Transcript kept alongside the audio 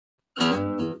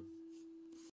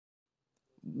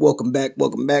Welcome back,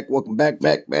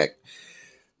 back.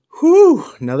 Whew,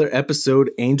 another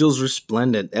episode, Angels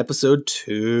Resplendent, episode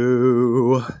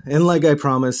 2. And like I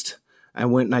promised, I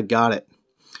went and I got it.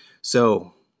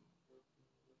 So,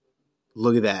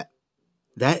 look at that.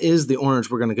 That is the orange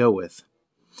we're going to go with.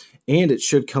 And it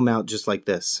should come out just like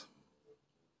this.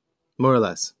 More or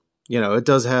less. You know, it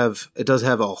does have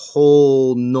a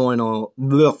whole known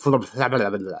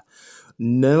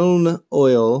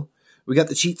oil. We got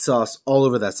the cheat sauce all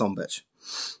over that sumbitch.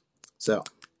 So,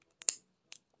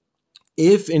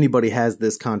 if anybody has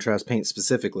this contrast paint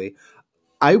specifically,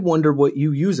 I wonder what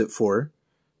you use it for,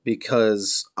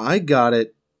 because I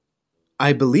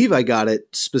believe I got it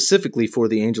specifically for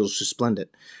the Angels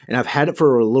Resplendent. And I've had it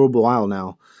for a little while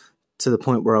now, to the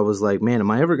point where I was like, man,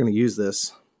 am I ever going to use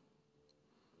this?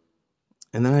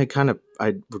 And then I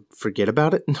would forget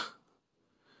about it.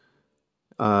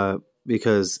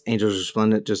 Because Angels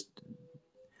Resplendent, just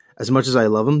as much as I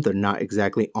love them, they're not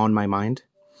exactly on my mind.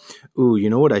 Ooh,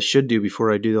 you know what I should do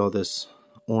before I do all this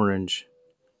orange?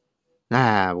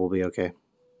 Nah, we'll be okay.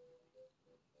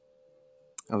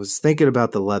 I was thinking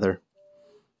about the leather.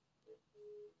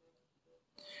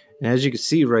 And as you can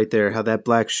see right there, how that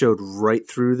black showed right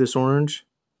through this orange.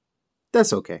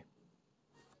 That's okay.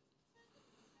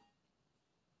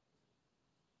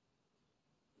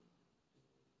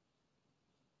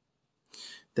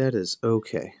 That is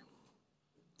okay.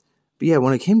 But yeah,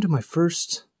 when it came to my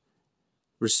first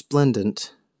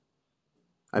Resplendent,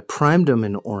 I primed them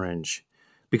in orange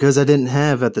because I didn't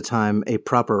have at the time a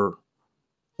proper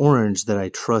orange that I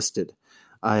trusted.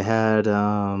 I had,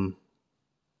 I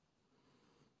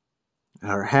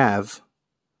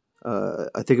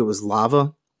think it was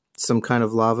lava, some kind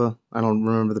of lava. I don't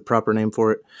remember the proper name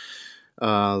for it,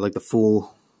 like the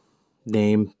full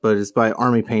name, but it's by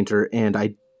Army Painter, and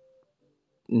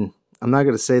I'm not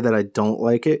going to say that I don't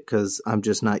like it, because I'm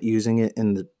just not using it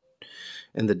in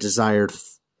the desired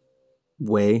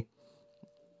way,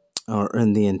 or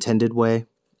in the intended way.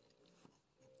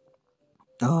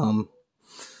 So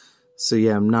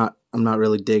yeah, I'm not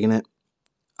really digging it.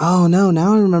 Oh no,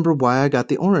 now I remember why I got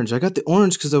the orange. I got the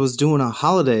orange because I was doing a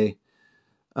holiday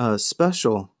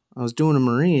special. I was doing a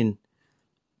Marine,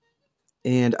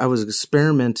 and I was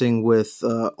experimenting with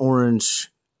orange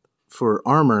for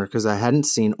armor because I hadn't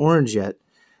seen orange yet.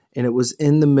 And it was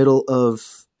in the middle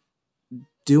of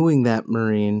doing that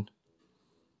Marine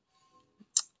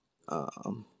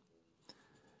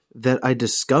that I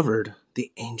discovered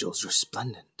the Angels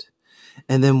Resplendent.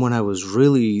 And then when I was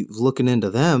really looking into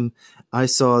them, I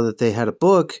saw that they had a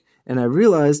book, and I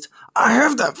realized I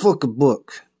have that fucking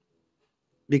book.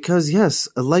 Because yes,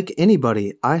 like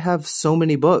anybody, I have so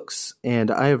many books,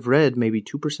 and I have read maybe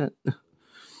 2%.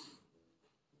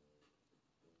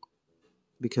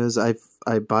 Because I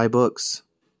buy books,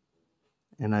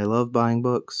 and I love buying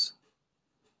books.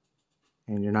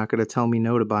 And you're not going to tell me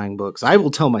no to buying books. I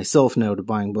will tell myself no to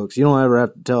buying books. You don't ever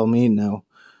have to tell me no.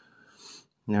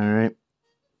 All right.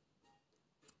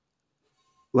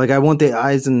 Like, I want the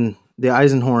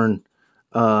Eisenhorn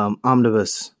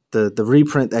omnibus, the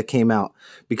reprint that came out,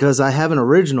 because I have an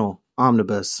original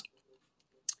omnibus,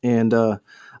 and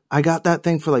I got that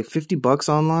thing for like $50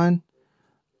 online.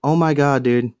 Oh my god,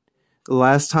 dude! The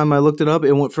last time I looked it up,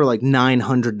 it went for like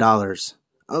 $900.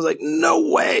 I was like, no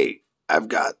way! I've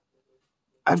got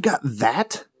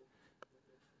that.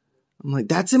 I'm like,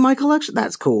 that's in my collection.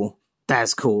 That's cool.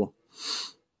 That's cool.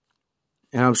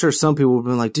 And I'm sure some people have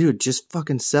been like, dude, just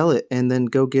fucking sell it and then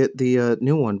go get the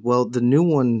new one. Well, the new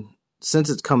one, since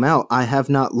it's come out, I have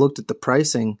not looked at the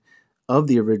pricing of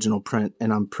the original print,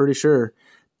 and I'm pretty sure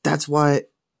that's why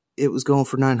it was going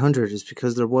for $900, is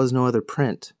because there was no other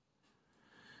print.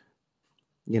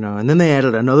 You know, and then they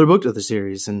added another book to the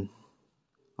series and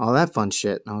all that fun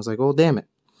shit. And I was like, well, damn it.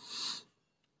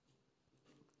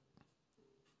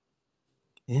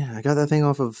 Yeah, I got that thing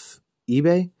off of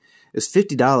eBay. It's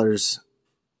 $50.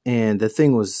 And the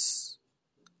thing is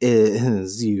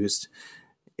used.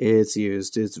 It's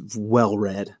used. It's well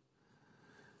read.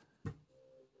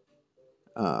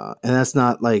 And that's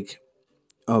not like,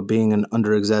 being an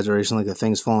under-exaggeration, like the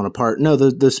thing's falling apart. No,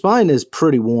 the spine is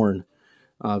pretty worn.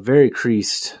 Very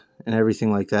creased and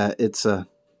everything like that. It's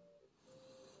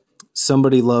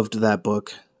somebody loved that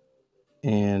book.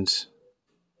 And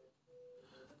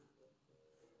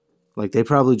like, they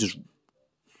probably just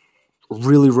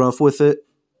really rough with it,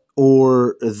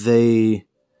 or they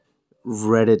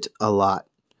read it a lot,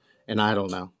 and I don't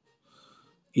know.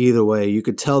 Either way, you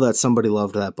could tell that somebody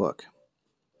loved that book.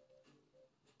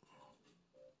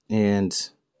 And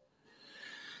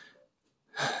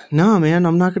no, man,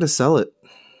 I'm not going to sell it.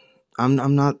 I'm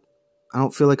not, I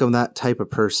don't feel like I'm that type of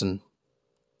person.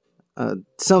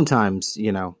 sometimes,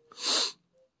 you know,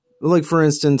 like for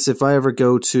instance, if I ever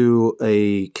go to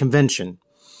a convention,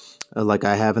 like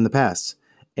I have in the past,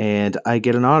 and I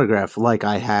get an autograph like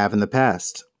I have in the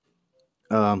past,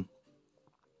 I'll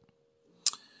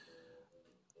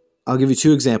give you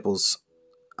two examples.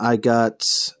 I got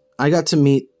to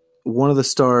meet one of the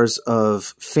stars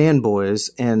of Fanboys,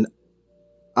 and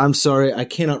I'm sorry, I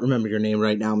cannot remember your name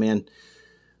right now, man.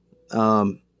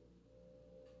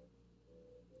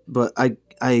 But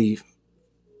I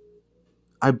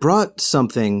brought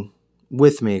something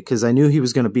with me because I knew he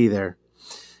was going to be there.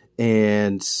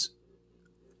 And,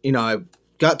 you know, I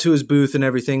got to his booth and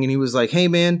everything, and he was like, "Hey,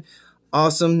 man,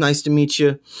 awesome, nice to meet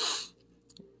you."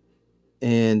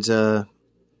 And,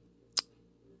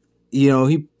 you know,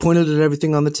 he pointed at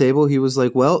everything on the table. He was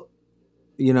like, "Well,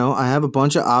 you know, I have a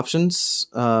bunch of options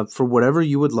for whatever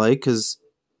you would like, because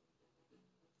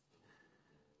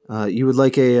you would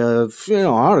like a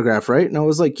autograph, right?" And I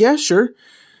was like, "Yeah, sure,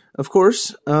 of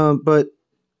course, but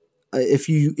if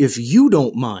you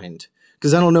don't mind,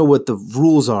 because I don't know what the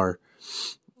rules are."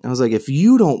 I was like, "If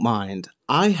you don't mind,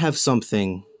 I have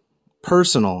something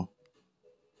personal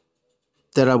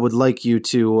that I would like you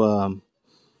to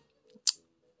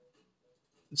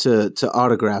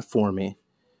autograph for me."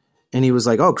 And he was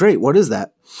like, "Oh, great, what is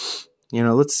that? You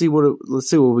know, let's see what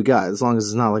we got, as long as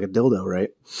it's not like a dildo, right?"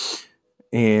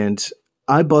 And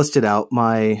I busted out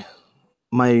my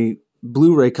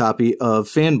Blu-ray copy of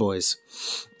Fanboys.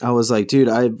 I was like, "Dude,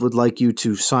 I would like you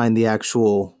to sign the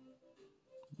actual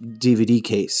DVD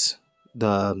case,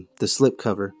 the slip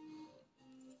cover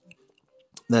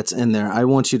that's in there. I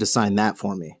want you to sign that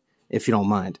for me, if you don't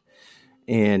mind."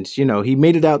 And, you know, he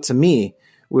made it out to me,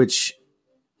 which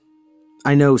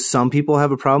I know some people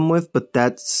have a problem with, but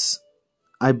that's,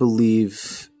 I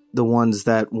believe, the ones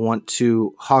that want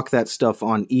to hawk that stuff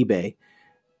on eBay.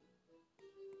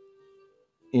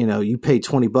 You know, you pay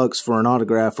 $20 for an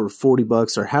autograph, or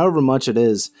 $40, or however much it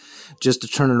is, just to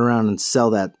turn it around and sell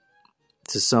that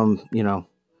to some, you know,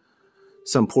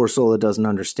 some poor soul that doesn't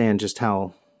understand just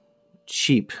how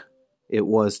cheap it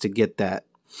was to get that.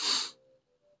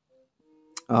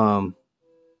 But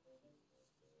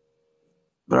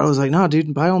I was like, "No,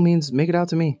 dude, by all means, make it out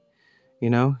to me." You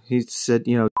know, he said,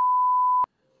 you know,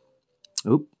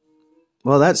 oop,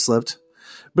 well, that slipped.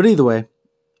 But either way,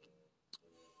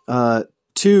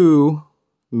 to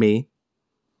me,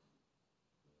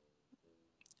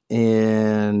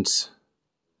 and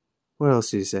what else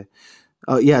did he say?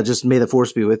 Oh, yeah, just "May the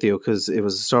Force be with you," because it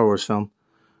was a Star Wars film,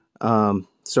 Star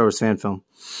Wars fan film.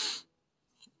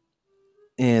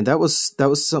 And that was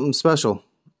something special.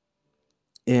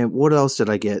 And what else did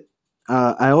I get?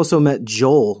 I also met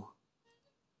Joel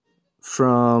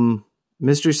from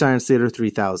Mystery Science Theater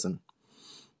 3000.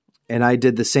 And I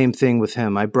did the same thing with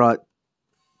him. I brought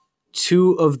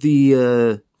two of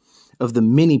the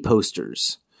mini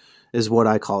posters, is what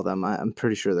I call them. I'm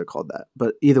pretty sure they're called that.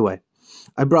 But either way,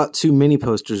 I brought two mini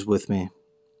posters with me.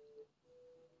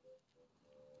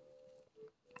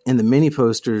 And the mini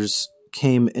posters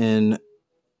came in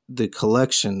the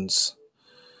collections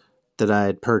that I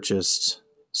had purchased.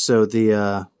 So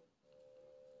the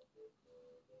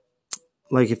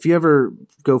like, if you ever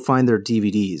go find their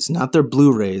DVDs, not their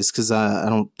Blu-rays, because I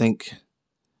don't think,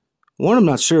 one, I'm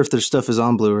not sure if their stuff is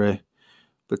on Blu-ray,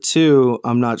 but two,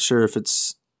 I'm not sure if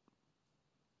it's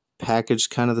packaged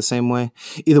kind of the same way.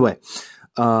 Either way,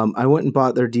 I went and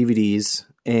bought their DVDs,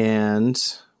 and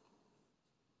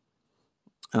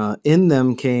in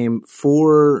them came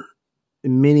 4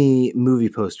 mini movie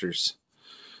posters.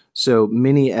 So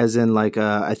mini as in like,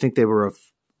 I think they were a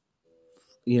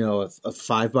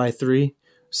 5x3,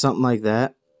 something like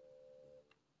that.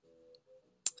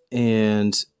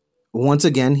 And once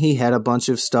again, he had a bunch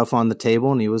of stuff on the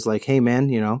table, and he was like, "Hey, man,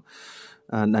 you know,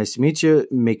 nice to meet you.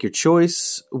 Make your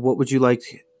choice. What would you like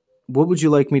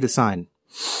me to sign?"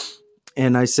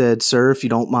 And I said, "Sir, if you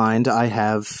don't mind, I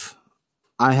have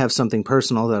something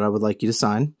personal that I would like you to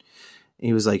sign." And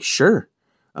he was like, "Sure.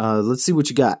 Let's see what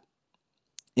you got."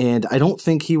 And I don't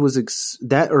think he was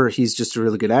or he's just a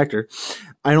really good actor.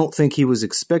 I don't think he was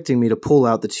expecting me to pull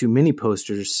out the 2 mini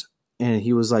posters. And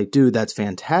he was like, "Dude, that's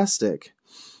fantastic."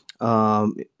 He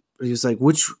was like,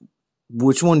 which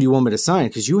one do you want me to sign?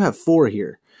 Because you have 4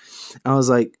 here." I was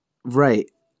like,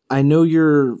 "Right. I know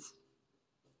your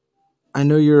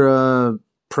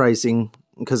pricing,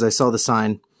 because I saw the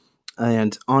sign.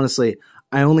 And honestly,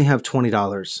 I only have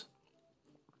 $20.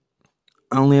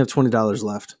 I only have $20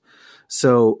 left.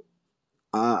 So,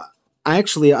 I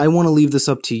want to leave this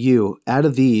up to you. Out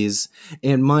of these,"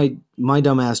 and my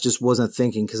dumb ass just wasn't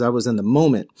thinking, because I was in the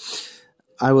moment.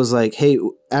 I was like, hey,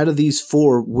 out of these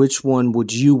 4, which one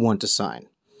would you want to sign?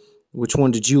 Which one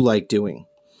did you like doing?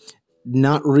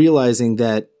 Not realizing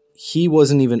that he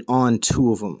wasn't even on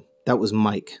 2 of them. That was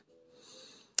Mike.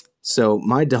 So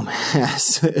my dumb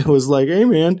ass, it was like, hey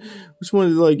man, which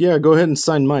one? Like, yeah, go ahead and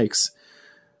sign Mike's.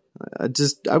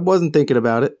 I wasn't thinking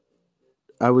about it.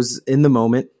 I was in the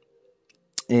moment,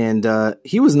 and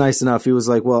he was nice enough. He was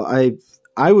like, well,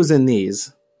 I was in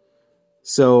these.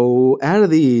 So out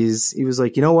of these, he was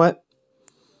like, you know what?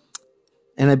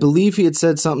 And I believe he had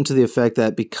said something to the effect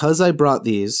that because I brought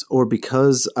these, or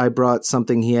because I brought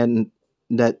something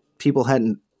that people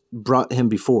hadn't brought him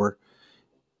before,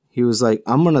 he was like,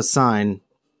 I'm going to sign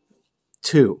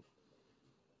 2.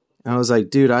 And I was like,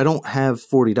 dude, I don't have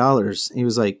 $40. He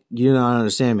was like, you don't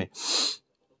understand me.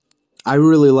 I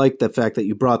really like the fact that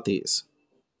you brought these.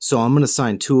 So I'm going to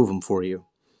sign 2 of them for you.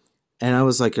 And I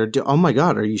was like, oh my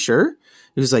God, are you sure?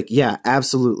 He was like, yeah,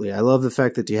 absolutely. I love the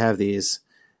fact that you have these.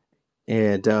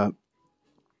 And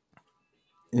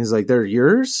he's like, they're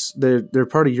yours? They're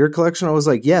part of your collection? I was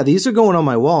like, yeah, these are going on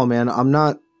my wall, man. I'm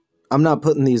not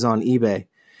putting these on eBay.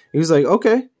 He was like,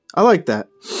 okay, I like that.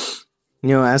 You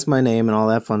know, ask my name and all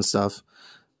that fun stuff.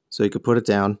 So he could put it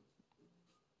down.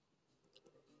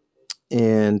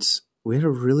 And we had a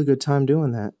really good time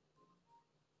doing that.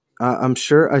 I'm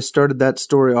sure I started that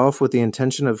story off with the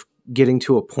intention of getting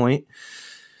to a point.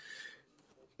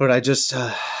 But I just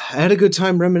I had a good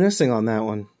time reminiscing on that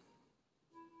one.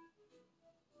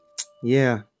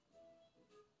 Yeah.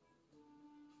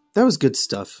 That was good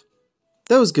stuff.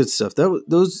 That was good stuff. That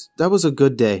was a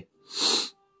good day.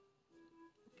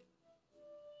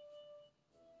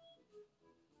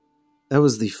 That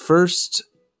was the first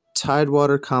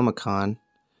Tidewater Comicon.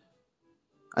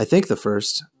 I think the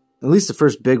first. At least the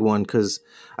first big one, because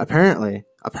apparently,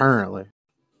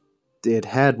 it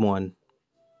had one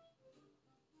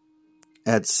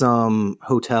at some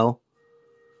hotel.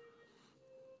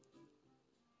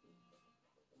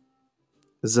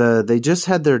 They just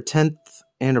had their 10th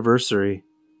anniversary,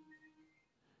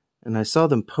 and I saw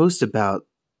them post about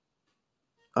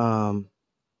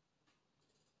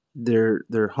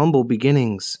their humble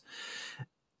beginnings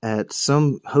at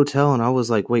some hotel, and I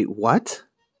was like, wait, what?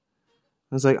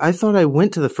 I was like, I thought I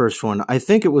went to the first one. I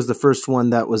think it was the first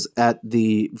one that was at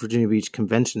the Virginia Beach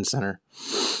Convention Center.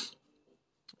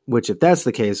 Which, if that's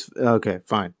the case, okay,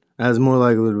 fine. I was more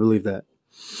likely to believe that.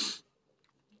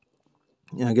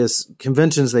 Yeah, I guess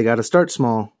conventions, they got to start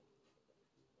small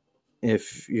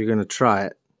if you're going to try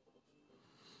it.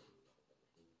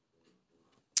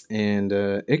 And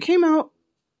it came out,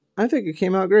 I think it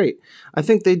came out great. I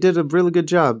think they did a really good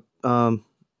job.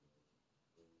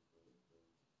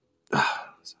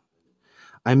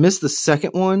 I missed the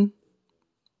second one.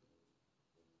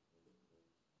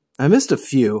 I missed a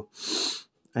few.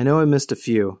 I know I missed a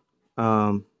few.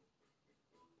 Because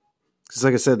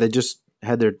like I said, they just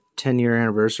had their 10-year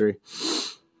anniversary.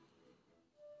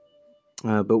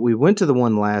 But we went to the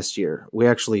one last year. We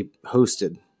actually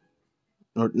hosted.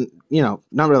 Or, you know,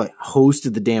 not really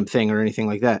hosted the damn thing or anything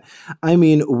like that. I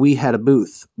mean, we had a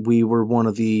booth. We were one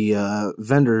of the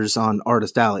vendors on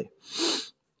Artist Alley.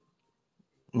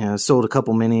 Yeah, I sold a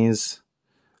couple minis.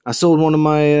 I sold one of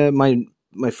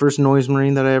my first Noise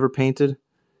Marine that I ever painted.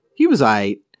 He was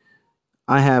aight.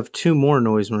 I have 2 more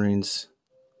Noise Marines,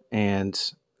 and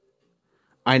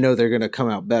I know they're going to come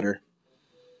out better.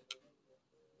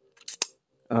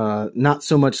 Not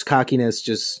so much cockiness,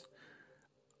 just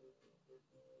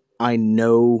I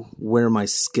know where my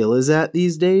skill is at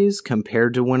these days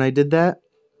compared to when I did that.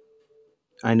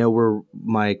 I know where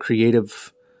my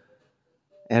creative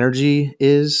energy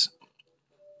is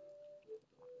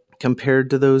compared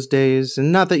to those days.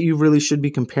 And not that you really should be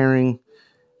comparing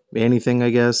anything, I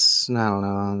guess. I don't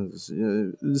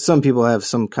know. Some people have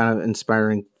some kind of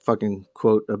inspiring fucking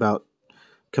quote about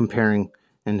comparing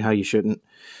and how you shouldn't.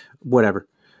 Whatever.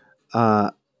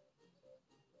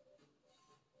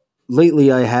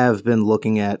 Lately, I have been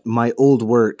looking at my old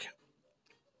work,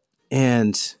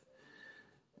 and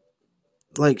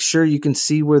like, sure, you can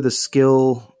see where the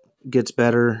skill gets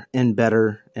better and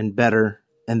better and better,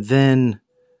 and then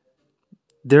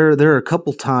there are a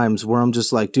couple times where I'm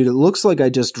just like, dude, it looks like I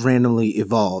just randomly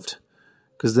evolved,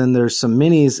 because then there's some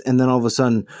minis, and then all of a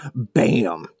sudden,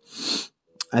 bam!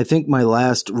 I think my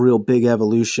last real big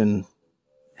evolution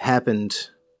happened.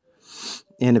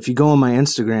 And if you go on my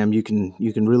Instagram, you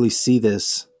can really see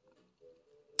this.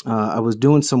 I was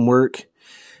doing some work,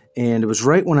 and it was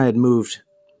right when I had moved.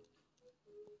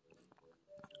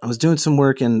 I was doing some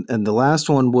work, and the last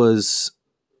one was,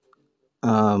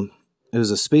 it was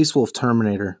a Space Wolf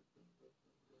Terminator.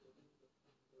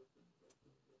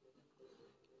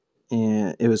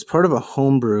 And it was part of a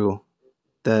homebrew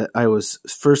that I was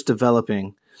first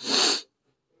developing.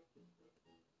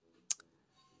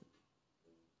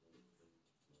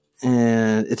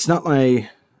 And it's not my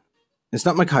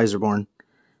Kaiserborn.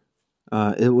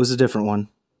 It was a different one.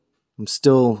 I'm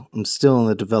still in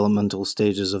the developmental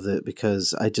stages of it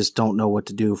because I just don't know what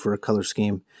to do for a color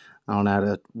scheme. I don't know how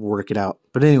to work it out.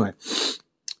 But anyway,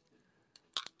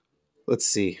 let's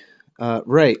see.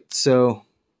 Right, so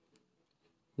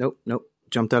nope,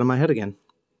 jumped out of my head again.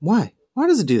 Why? Why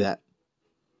does it do that?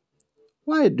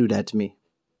 Why it do that to me?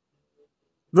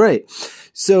 Right.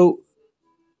 So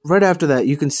right after that,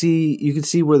 you can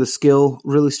see where the skill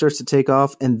really starts to take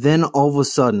off, and then all of a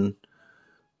sudden,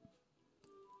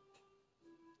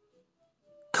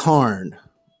 Karn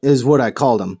is what I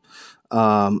called him.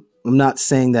 I'm not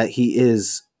saying that he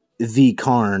is the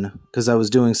Karn because I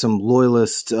was doing some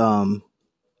loyalist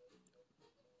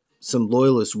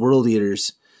world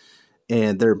eaters,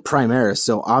 and they're Primaris,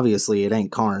 so obviously it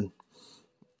ain't Karn.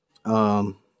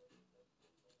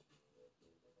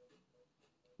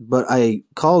 But I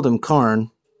called him Karn.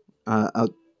 I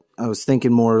was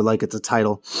thinking more like it's a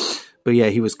title. But yeah,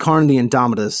 he was Karn the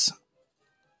Indomitus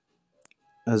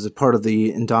as a part of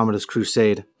the Indomitus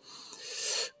Crusade.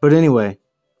 But anyway,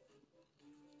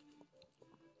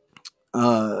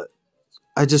 I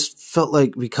just felt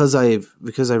like because I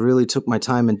really took my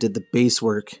time and did the base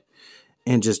work,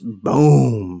 and just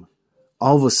boom,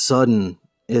 all of a sudden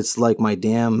it's like my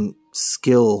damn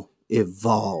skill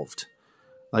evolved.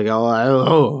 Like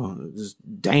just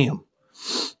damn,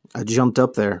 I jumped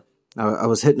up there. I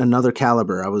was hitting another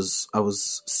caliber. I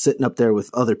was sitting up there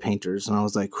with other painters, and I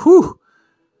was like, whew,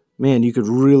 man, you could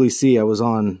really see I was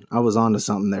on to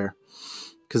something there.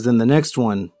 Because then the next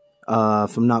one,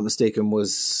 if I'm not mistaken,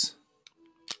 was,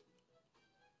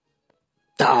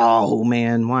 oh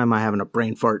man, why am I having a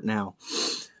brain fart now?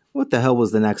 What the hell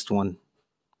was the next one?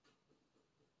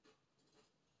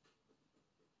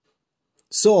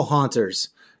 Soul Haunters.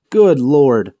 Good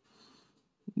Lord,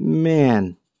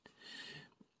 man.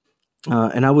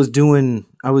 And I was doing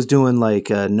like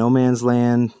No Man's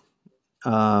Land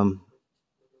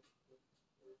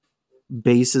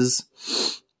bases,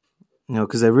 you know,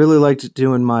 because I really liked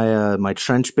doing my my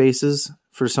trench bases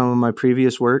for some of my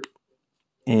previous work,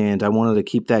 and I wanted to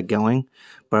keep that going,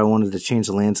 but I wanted to change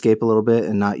the landscape a little bit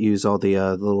and not use all the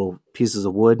little pieces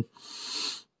of wood.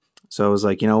 So I was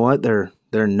like, you know what, they're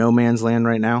in No Man's Land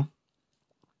right now.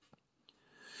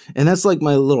 And that's like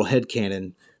my little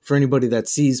headcanon for anybody that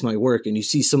sees my work and you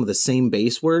see some of the same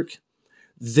base work.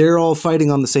 They're all fighting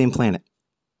on the same planet.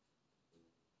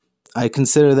 I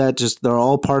consider that just, they're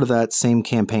all part of that same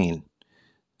campaign.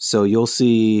 So you'll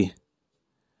see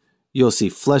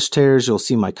Flesh Tears, you'll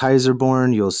see my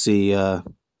Kaiserborn, you'll see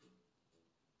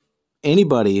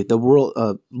anybody, the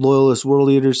world loyalist world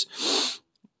eaters,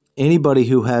 anybody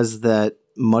who has that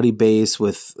muddy base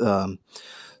with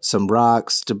some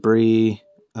rocks, debris,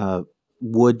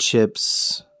 wood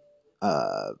chips,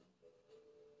 barbed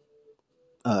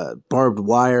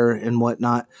wire and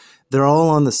whatnot. They're all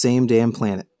on the same damn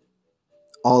planet.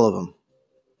 All of them.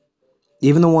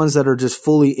 Even the ones that are just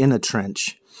fully in a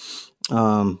trench.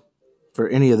 For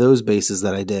any of those bases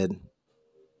that I did.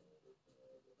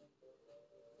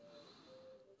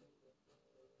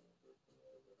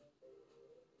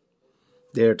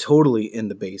 They're totally in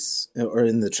the base, or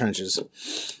in the trenches.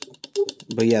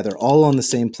 But yeah, they're all on the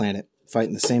same planet,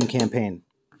 fighting the same campaign.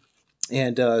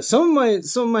 And some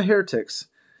of my heretics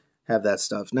have that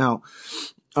stuff. Now,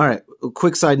 all right, a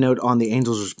quick side note on the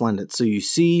Angels Resplendent. So you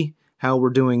see how we're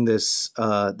doing this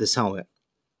this helmet.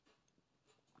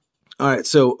 All right,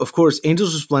 so of course,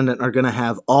 Angels Resplendent are going to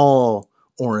have all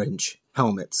orange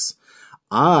helmets.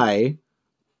 I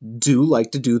do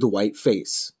like to do the white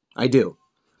face. I do.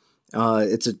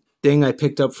 It's a thing I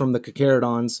picked up from the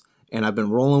Cacarodons, and I've been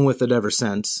rolling with it ever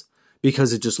since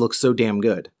because it just looks so damn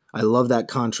good. I love that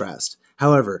contrast.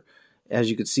 However, as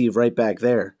you can see right back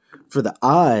there, for the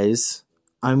eyes,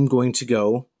 I'm going to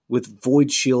go with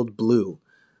Void Shield Blue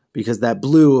because that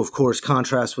blue, of course,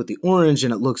 contrasts with the orange,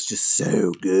 and it looks just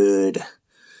so good.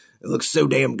 It looks so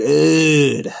damn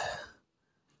good.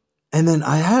 And then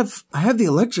I have the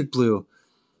electric blue.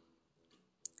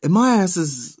 And my ass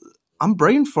is, I'm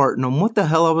brain farting on what the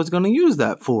hell I was going to use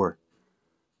that for.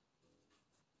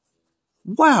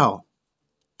 Wow.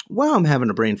 Wow, I'm having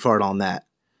a brain fart on that.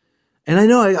 And I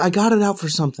know I got it out for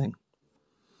something.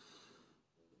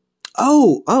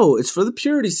 Oh, it's for the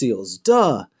purity seals.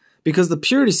 Duh. Because the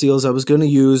purity seals, I was going to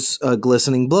use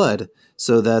glistening blood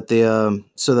so that the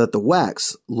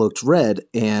wax looked red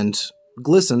and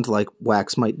glistened like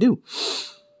wax might do.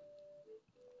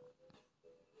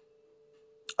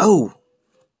 Oh,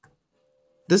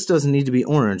 this doesn't need to be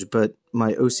orange, but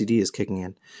my OCD is kicking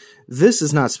in. This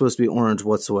is not supposed to be orange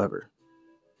whatsoever.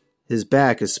 His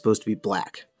back is supposed to be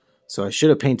black. So I should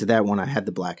have painted that when I had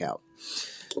the black out.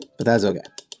 But that's okay.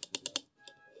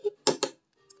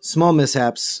 Small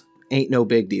mishaps, ain't no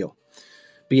big deal.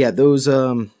 But yeah, those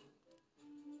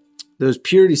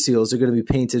purity seals are going to be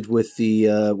painted with the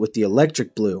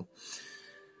electric blue.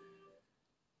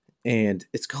 And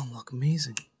it's going to look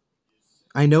amazing.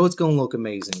 I know it's going to look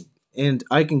amazing. And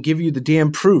I can give you the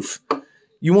damn proof.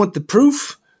 You want the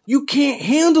proof? You can't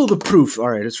handle the proof. All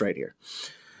right, it's right here.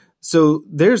 So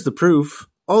there's the proof.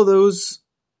 All those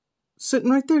sitting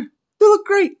right there. They look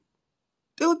great.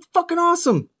 They look fucking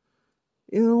awesome.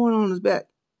 Even the one on his back.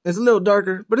 It's a little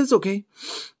darker, but it's okay.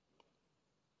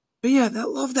 But yeah, I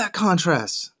love that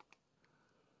contrast.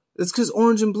 It's because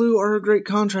orange and blue are a great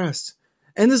contrast.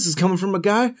 And this is coming from a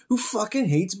guy who fucking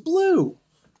hates blue.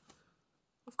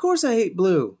 Of course I hate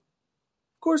blue.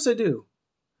 Of course I do.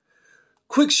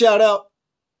 Quick shout out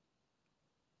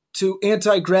to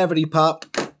Antigravity Pop.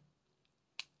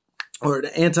 Or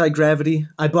Antigravity.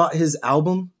 I bought his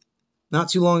album not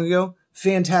too long ago.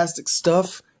 Fantastic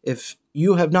stuff. If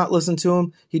you have not listened to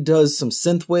him, he does some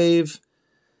synthwave.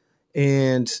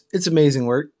 And it's amazing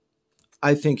work.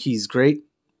 I think he's great.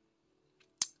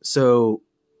 So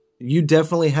you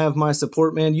definitely have my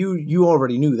support, man. You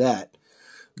already knew that.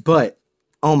 But,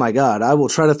 oh my God, I will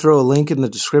try to throw a link in the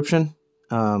description.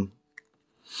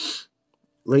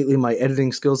 Lately, my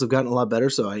editing skills have gotten a lot better,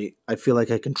 so I feel like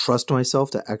I can trust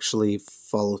myself to actually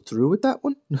follow through with that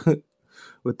one,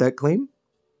 with that claim.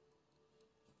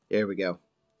 There we go.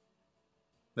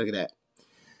 Look at that.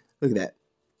 Look at that.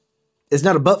 It's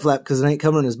not a butt flap because it ain't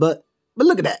covering his butt, but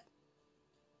look at that.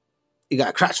 You got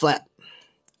a crotch flap.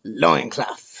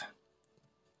 Loincloth.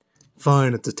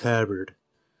 Fine, it's a tabard.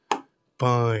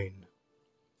 Fine.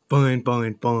 Fine,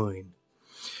 fine, fine.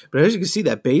 But as you can see,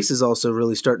 that base is also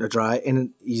really starting to dry.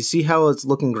 And you see how it's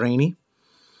looking grainy?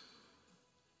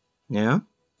 Yeah?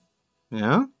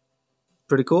 Yeah?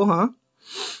 Pretty cool, huh?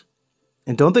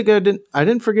 And don't think I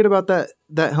didn't forget about that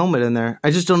helmet in there.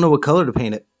 I just don't know what color to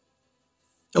paint it.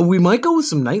 Oh, we might go with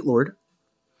some Night Lord.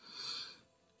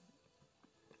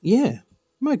 Yeah,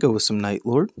 might go with some Night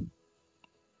Lord.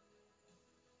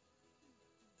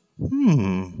 I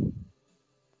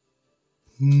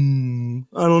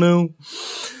don't know.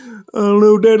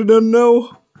 Daddy doesn't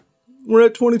know. We're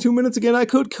at 22 minutes again. I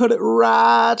could cut it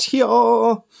right here.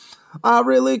 I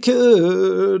really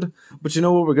could. But you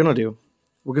know what we're going to do?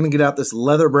 We're going to get out this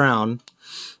leather brown.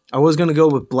 I was going to go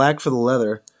with black for the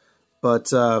leather.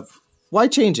 But why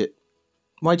change it?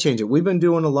 Why change it? We've been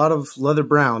doing a lot of leather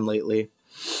brown lately.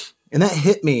 And that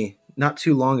hit me not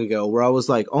too long ago where I was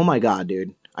like, oh my God,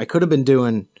 dude. I could have been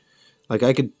doing, like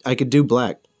I could do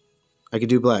black. I could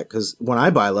do black because when I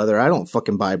buy leather, I don't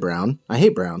fucking buy brown. I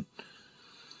hate brown.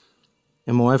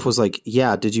 And my wife was like,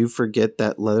 yeah, did you forget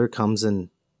that leather comes in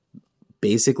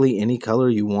basically any color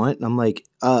you want? And I'm like,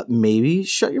 maybe.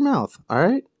 Shut your mouth, all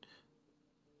right?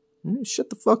 Shut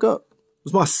the fuck up. It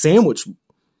was my sandwich. It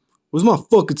was my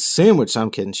fucking sandwich.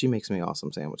 I'm kidding. She makes me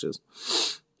awesome sandwiches.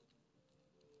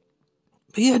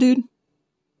 But yeah, dude.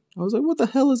 I was like, what the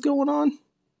hell is going on?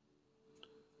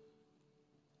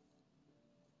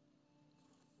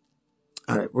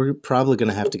 All right, we're probably going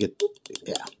to have to get,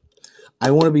 yeah.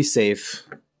 I want to be safe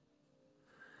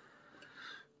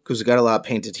because we got a lot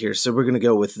painted here. So we're going to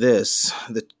go with this.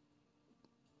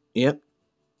 Yep,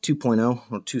 2.0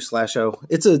 or 2/0.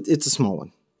 It's a small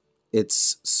one.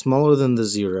 It's smaller than the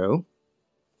 0.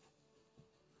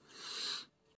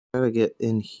 Gotta get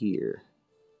in here.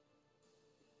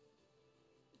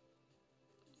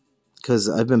 Because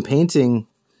I've been painting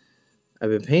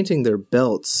their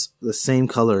belts the same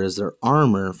color as their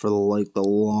armor for the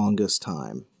longest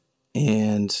time.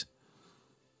 And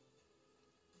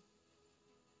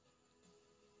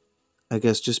I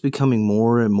guess just becoming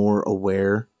more and more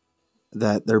aware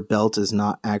that their belt is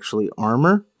not actually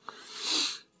armor.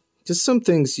 Just some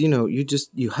things, you know, you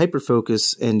hyper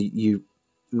focus, and you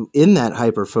in that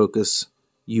hyper focus,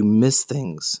 you miss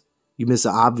things. You miss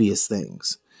obvious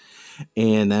things.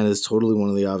 And that is totally one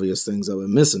of the obvious things I've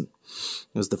been missing.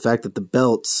 Is the fact that the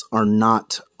belts are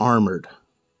not armored.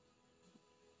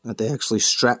 That they actually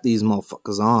strap these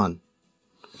motherfuckers on.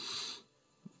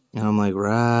 And I'm like,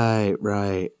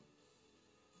 right.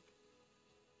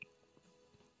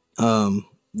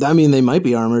 I mean, they might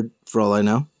be armored for all I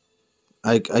know.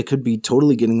 I could be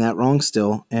totally getting that wrong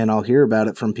still. And I'll hear about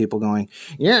it from people going,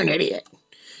 you're an idiot.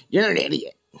 You're an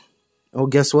idiot. Oh,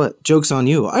 guess what? Joke's on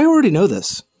you. I already know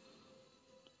this.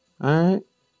 All right.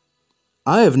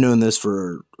 I have known this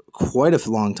for quite a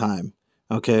long time.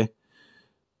 Okay?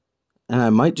 And I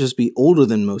might just be older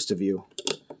than most of you.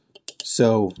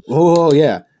 So, oh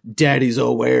yeah, Daddy's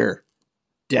aware.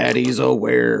 Daddy's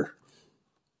aware.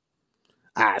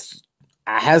 I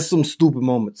has some stupid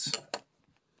moments.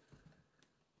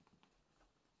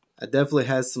 I definitely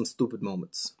has some stupid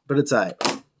moments. But it's alright.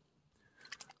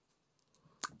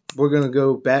 We're going to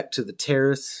go back to the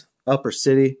terrace, upper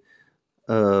city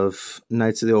of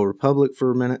Knights of the Old Republic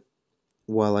for a minute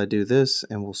while I do this,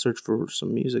 and we'll search for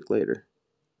some music later.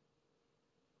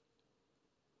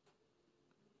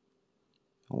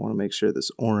 I want to make sure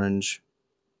this orange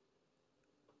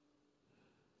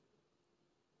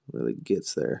really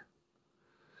gets there.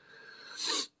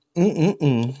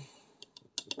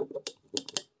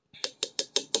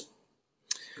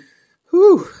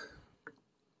 Whew.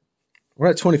 We're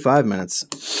at 25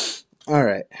 minutes. All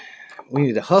right. We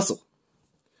need to hustle.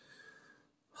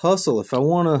 Hustle if I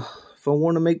want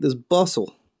to make this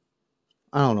bustle.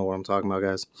 I don't know what I'm talking about,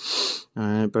 guys. All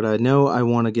right, but I know I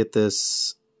want to get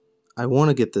this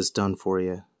done for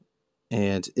you.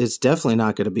 And it's definitely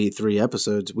not going to be 3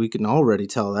 episodes. We can already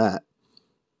tell that.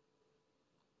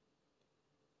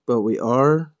 But we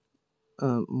are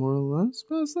more or less.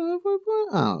 I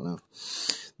don't know.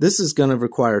 This is going to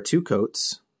require 2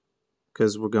 coats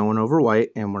because we're going over white,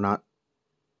 and we're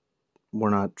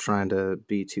not trying to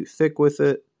be too thick with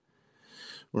it.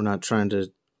 We're not trying to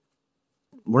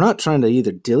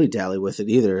either dilly-dally with it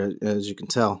either, as you can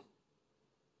tell.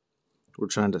 We're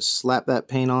trying to slap that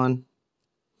paint on,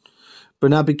 but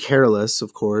not be careless,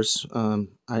 of course.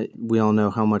 We all know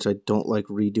how much I don't like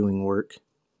redoing work.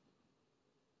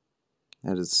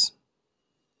 It's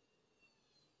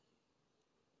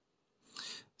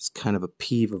kind of a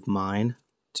peeve of mine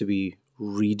to be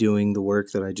redoing the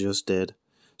work that I just did.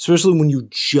 Especially when you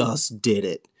just did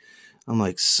it. I'm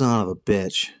like, son of a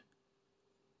bitch.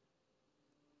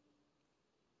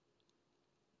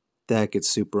 That gets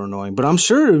super annoying. But I'm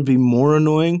sure it would be more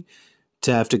annoying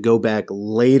to have to go back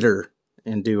later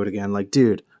and do it again. Like,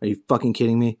 dude, are you fucking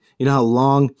kidding me? You know how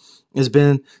long it's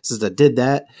been since I did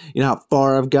that? You know how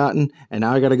far I've gotten? And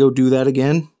now I gotta go do that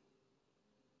again?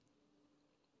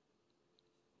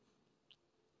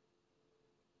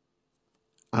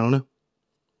 I don't know.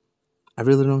 I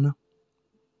really don't know.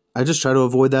 I just try to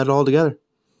avoid that altogether.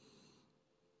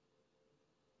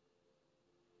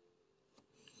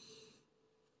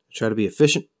 Try to be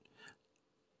efficient.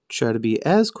 Try to be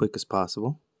as quick as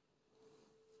possible.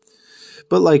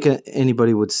 But like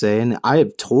anybody would say, and I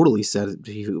have totally said it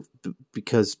to you,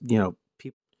 because, you know,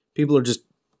 people are just,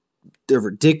 they're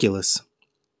ridiculous.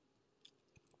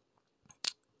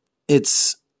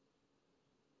 It's,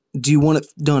 do you want it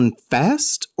done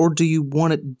fast or do you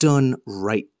want it done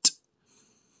right?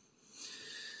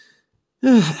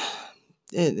 Who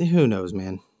knows,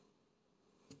 man?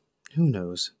 Who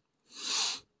knows?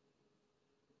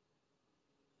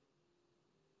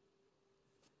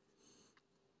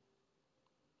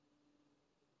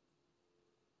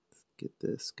 Get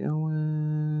this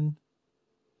going.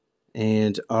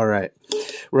 And all right,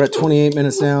 we're at 28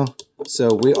 minutes now,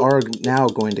 so we are now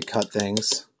going to cut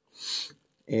things,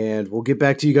 and we'll get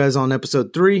back to you guys on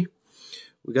episode 3.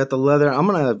 We got the leather. I'm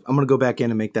gonna go back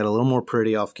in and make that a little more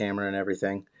pretty off camera and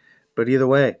everything. But either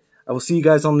way, I will see you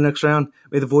guys on the next round.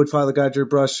 May the Void Father guide your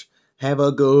brush. Have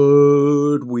a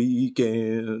good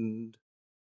weekend.